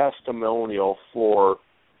testimonial for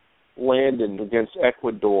Landon against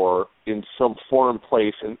Ecuador in some foreign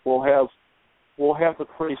place, and we'll have the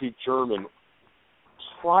crazy German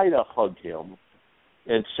try to hug him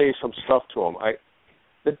and say some stuff to him.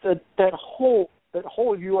 That whole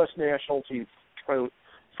U.S. national team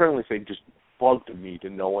friendly thing just bugged me to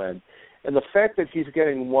no end. And the fact that he's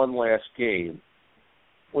getting one last game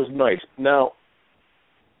was nice. Now,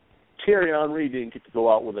 Thierry Henry didn't get to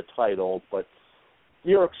go out with a title, but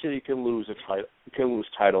New York City can lose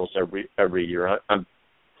titles every year. I'm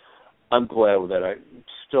glad with that. I'm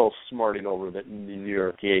still smarting over that the New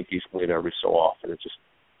York Yankees win every so often. It just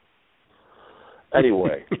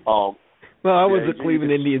anyway. Well, I was a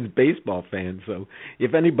Cleveland Indians baseball fan, so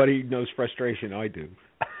if anybody knows frustration, I do.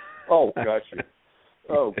 Oh, gotcha.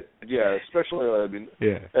 Oh, yeah. Especially,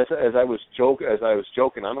 as I was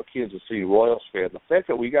joking, I'm a Kansas City Royals fan. The fact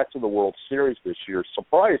that we got to the World Series this year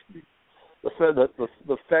surprised me.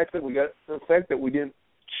 The fact that we didn't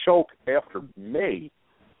choke after May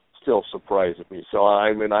still surprises me. So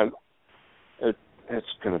it's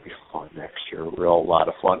going to be fun next year. A lot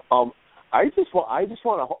of fun. I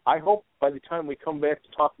hope by the time we come back to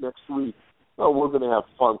talk next week, we're going to have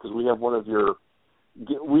fun, because we have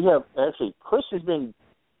Chris has been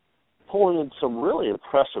pulling in some really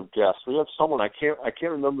impressive guests. We have someone I can't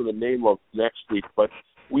remember the name of next week, but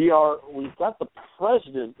we've got the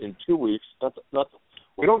president in 2 weeks.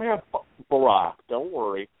 We don't have Barack. Don't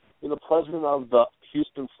worry. We're the president of the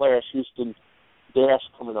Houston Flash, Houston Dash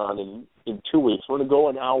coming on in 2 weeks. We're going to go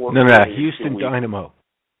an hour. No, Houston Dynamo.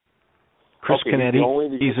 Chris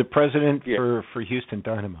Canetti. He's the president for Houston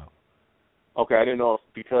Dynamo. Okay, I didn't know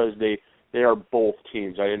because they are both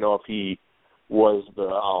teams. I didn't know if he was the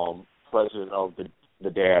president of the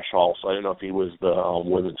Dash also. I didn't know if he was the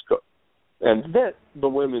women's coach. And the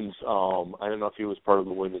women's, I don't know if he was part of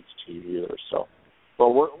the women's team either. So, but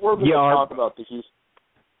we're going to talk about the Houston.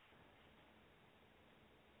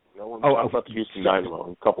 We're going to talk about the Houston Dynamo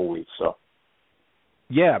in a couple of weeks. So.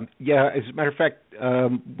 Yeah. As a matter of fact,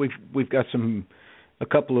 we've got a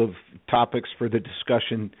couple of topics for the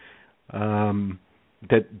discussion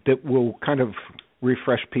that will kind of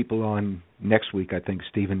refresh people on next week. I think,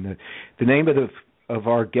 Stephen. The name of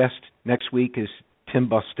our guest next week is Tim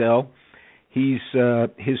Bostel. His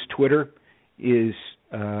Twitter is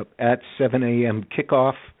at 7 a.m.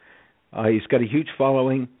 kickoff. He's got a huge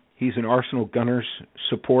following. He's an Arsenal Gunners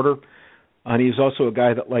supporter, and he's also a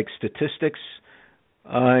guy that likes statistics,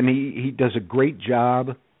 and he does a great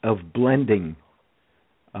job of blending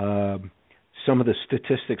some of the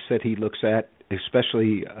statistics that he looks at,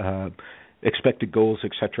 especially expected goals,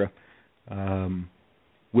 etc.,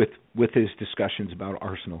 with his discussions about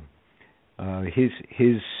Arsenal.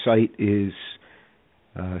 His site is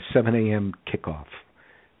 7 a.m. kickoff.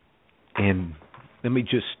 And let me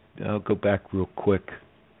just go back real quick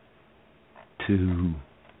to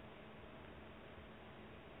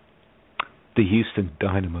the Houston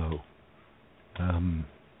Dynamo.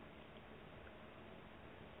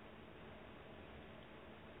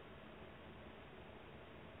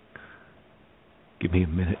 Give me a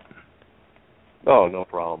minute. Oh, no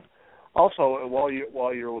problem. Also,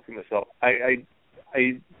 while you're looking this up, I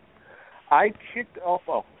kicked off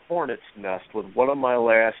a hornet's nest with one of my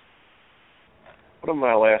last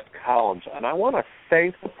columns, and I want to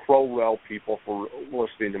thank the ProRel people for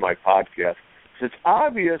listening to my podcast. It's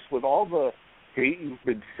obvious with all the hate you've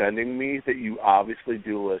been sending me that you obviously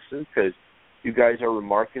do listen, because you guys are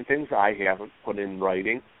remarking things I haven't put in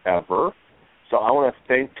writing ever. So I want to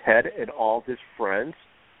thank Ted and all his friends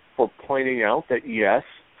for pointing out that, yes,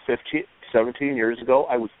 17 years ago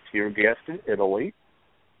I was tear-gassed in Italy.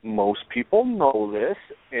 Most people know this,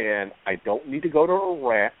 and I don't need to go to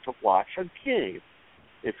Iraq to watch a game.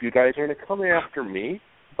 If you guys are going to come after me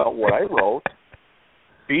about what I wrote,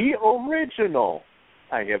 be original.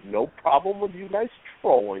 I have no problem with you guys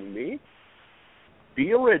trolling me.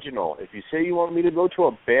 Be original. If you say you want me to go to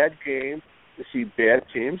a bad game to see bad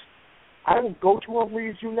teams, I will go to a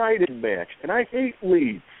Leeds United match, and I hate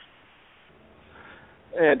Leeds.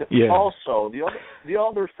 And also, the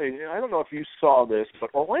other thing, I don't know if you saw this,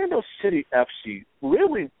 but Orlando City FC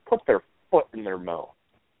really put their foot in their mouth.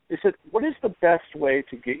 They said, what is the best way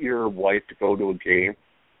to get your wife to go to a game?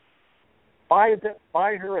 Buy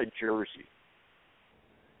her a jersey.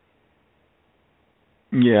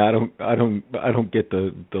 Yeah, I don't get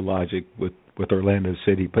the logic with Orlando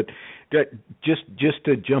City, but just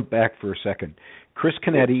to jump back for a second, Chris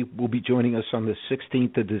Canetti will be joining us on the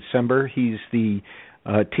 16th of December. He's the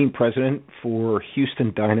team president for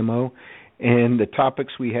Houston Dynamo, and the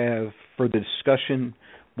topics we have for the discussion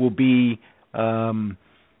will be the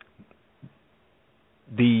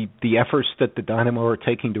efforts that the Dynamo are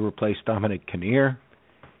taking to replace Dominic Kinnear,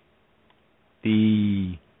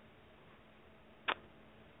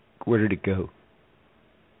 where did it go?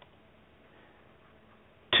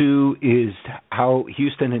 2 is how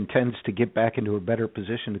Houston intends to get back into a better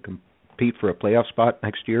position to compete for a playoff spot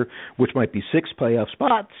next year, which might be 6 playoff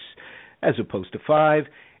spots as opposed to 5.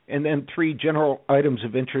 And then 3 general items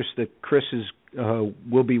of interest that Chris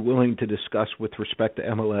will be willing to discuss with respect to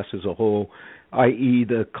MLS as a whole, i.e.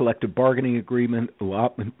 the collective bargaining agreement,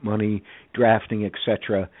 allotment money, drafting,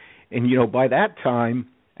 etc. And, by that time,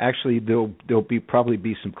 actually, there'll probably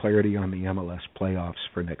be some clarity on the MLS playoffs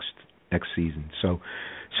for next season. So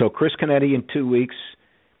Chris Canetti in 2 weeks,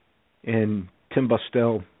 and Tim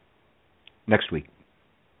Bustell next week.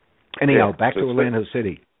 Anyhow, back to Orlando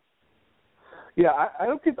City. Yeah, I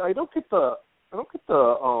don't get the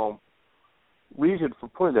reason for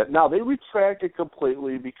putting that. Now they retracted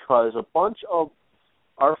completely because a bunch of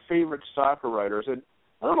our favorite soccer writers, and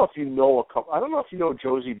I don't know if you know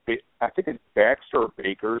Josie. I think it's Baxter or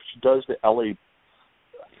Baker. She does the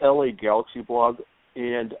LA Galaxy blog,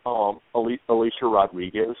 and Alicia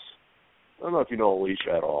Rodriguez. I don't know if you know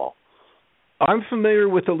Alicia at all. I'm familiar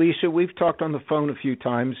with Alicia. We've talked on the phone a few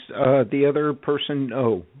times. The other person,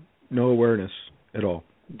 no awareness at all.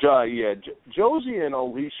 Josie and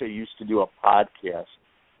Alicia used to do a podcast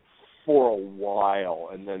for a while,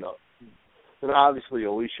 and then obviously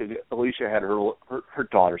Alicia had her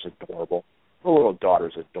daughter's adorable. Her little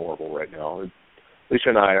daughter's adorable right now. And Alicia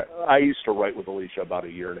and I used to write with Alicia about a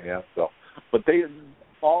year and a half ago. But a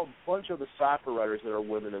bunch of the soccer writers that are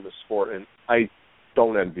women in the sport, and I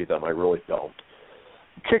don't envy them. I really don't.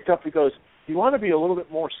 Kicked up, he goes, you want to be a little bit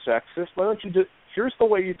more sexist? Why don't you here's the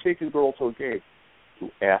way you take a girl to a game. You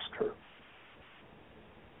ask her.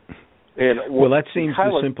 And that seems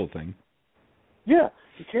the simple thing. Yeah.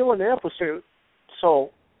 Kayla Knapp was saying,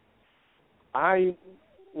 so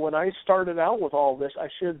when I started out with all this, I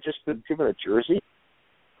should have just been given a jersey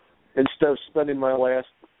instead of spending my life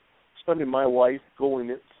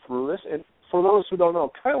going through this. And for those who don't know,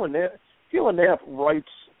 Kayla Knapp writes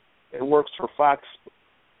and works for Fox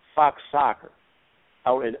Soccer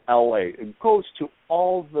out in L.A. and goes to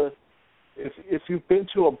all the. If you've been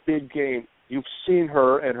to a big game, you've seen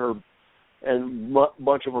her and a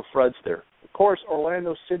bunch of her friends there. course,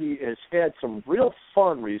 Orlando City has had some real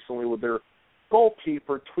fun recently with their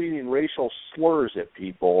goalkeeper tweeting racial slurs at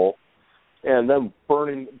people, and then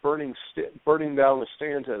burning down the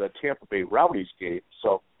stands at a Tampa Bay Rowdies game.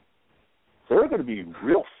 So they're going to be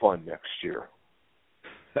real fun next year.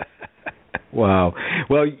 Wow.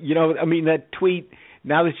 Well, I mean, that tweet,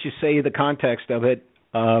 now that you say the context of it,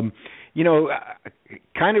 kind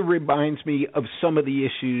of reminds me of some of the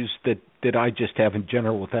issues that I just have in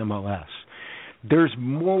general with MLS. There's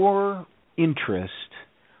more interest,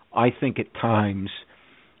 I think, at times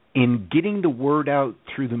in getting the word out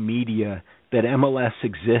through the media that MLS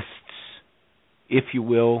exists, if you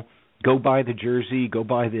will. Go buy the jersey, go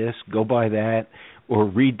buy this, go buy that, or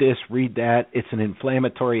read this, read that. It's an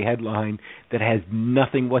inflammatory headline that has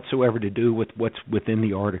nothing whatsoever to do with what's within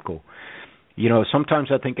the article. Sometimes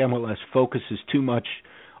I think MLS focuses too much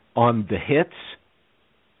on the hits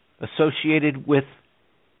associated with,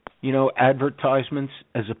 advertisements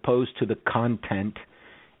as opposed to the content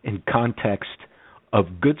and context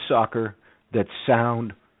of good soccer that's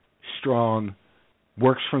sound, strong,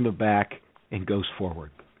 works from the back, and goes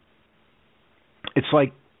forward. It's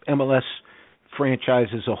like MLS franchise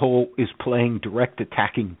as a whole is playing direct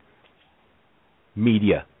attacking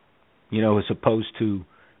media, as opposed to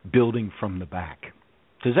building from the back.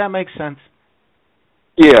 Does that make sense?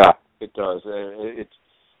 Yeah, it does.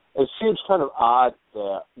 It seems kind of odd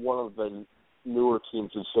that one of the newer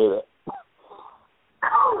teams would say that,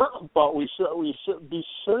 but we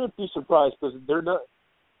shouldn't be surprised because they're not.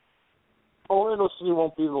 Orlando City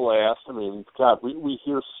won't be the last. I mean, God, we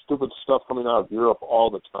hear stupid stuff coming out of Europe all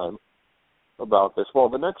the time about this. Well,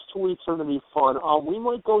 the next 2 weeks are going to be fun. We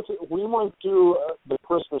might do the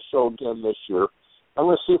Christmas show again this year. I'm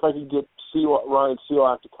going to see if I can see what Ryan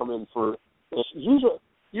Seelak to come in for this.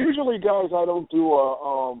 Usually, guys, I don't do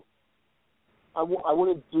I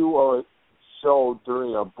wouldn't do a show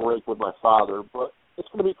during a break with my father, but it's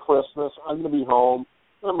going to be Christmas. I'm going to be home.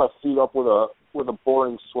 I have my feet up with a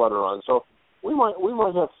boring sweater on. So we might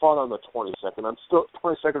have fun on the 22nd. I'm still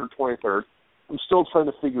 22nd or 23rd. I'm still trying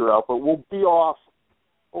to figure out, but we'll be off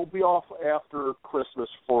after Christmas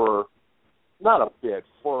for a bit.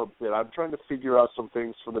 I'm trying to figure out some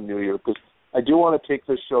things for the new year because I do want to take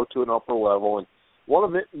this show to an upper level, and one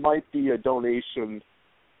of it might be a donation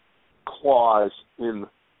clause in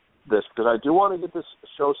this because I do want to get this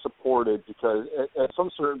show supported because at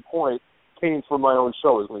some certain point, paying for my own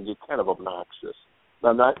show is going to get kind of obnoxious.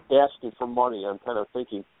 I'm not asking for money. I'm kind of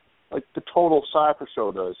thinking like the Total Soccer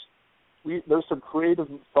Show does. There's some creative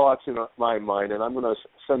thoughts in my mind, and I'm going to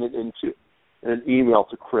send it into an email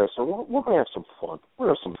to Chris, and we're going to have some fun. We're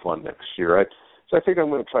going to have some fun next year. So I think I'm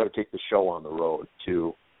going to try to take the show on the road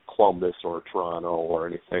to Columbus or Toronto or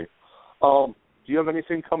anything. Do you have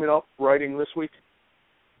anything coming up writing this week?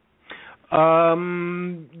 I'll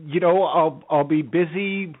be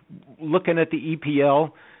busy looking at the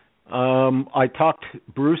EPL. I talked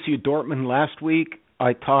Borussia Dortmund last week.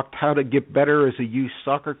 I talked how to get better as a youth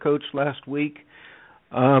soccer coach last week.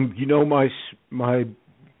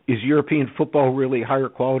 Is European football really higher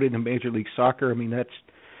quality than Major League Soccer? I mean,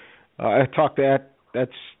 I talked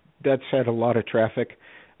that's had a lot of traffic.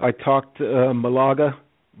 I talked Malaga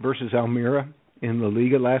versus Almeria in La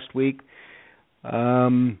Liga last week.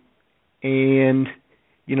 And,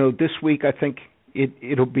 this week I think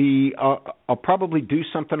it'll be, I'll probably do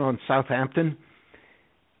something on Southampton.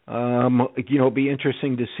 It'll be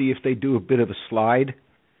interesting to see if they do a bit of a slide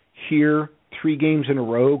here, 3 games in a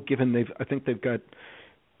row, given I think they've got,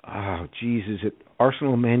 is it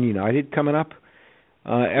Arsenal and Man United coming up?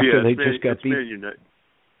 After they just got beat.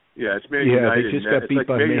 It's Man United. They just got beat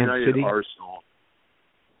by Man City. Arsenal.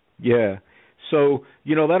 Yeah. So,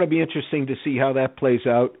 that'll be interesting to see how that plays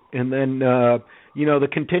out. And then, the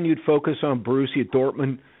continued focus on Borussia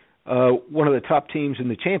Dortmund, one of the top teams in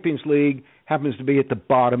the Champions League, happens to be at the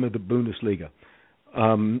bottom of the Bundesliga.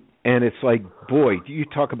 And it's like, boy, you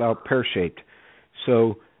talk about pear-shaped.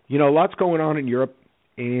 So, lots going on in Europe.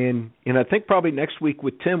 And I think probably next week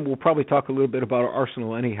with Tim, we'll probably talk a little bit about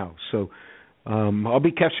Arsenal anyhow. So I'll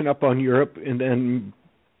be catching up on Europe and then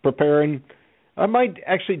preparing. I might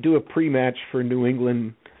actually do a pre-match for New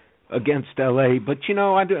England against LA, but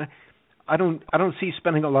I don't see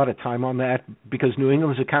spending a lot of time on that because New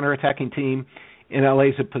England's a counterattacking team and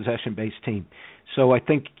LA's a possession-based team. So I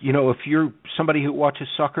think, if you're somebody who watches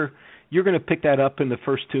soccer, you're going to pick that up in the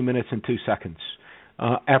first 2 minutes and 2 seconds.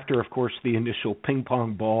 After, of course, the initial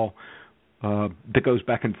ping-pong ball that goes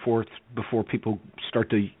back and forth before people start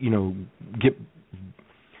to, get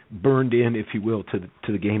burned in, if you will,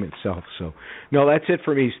 to the game itself. So, no, that's it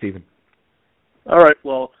for me, Stephen. All right,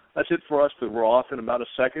 well, that's it for us. We're off in about a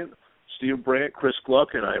second. Steve Brandt, Chris Gluck,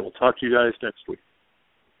 and I will talk to you guys next week.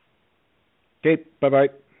 Okay, bye-bye.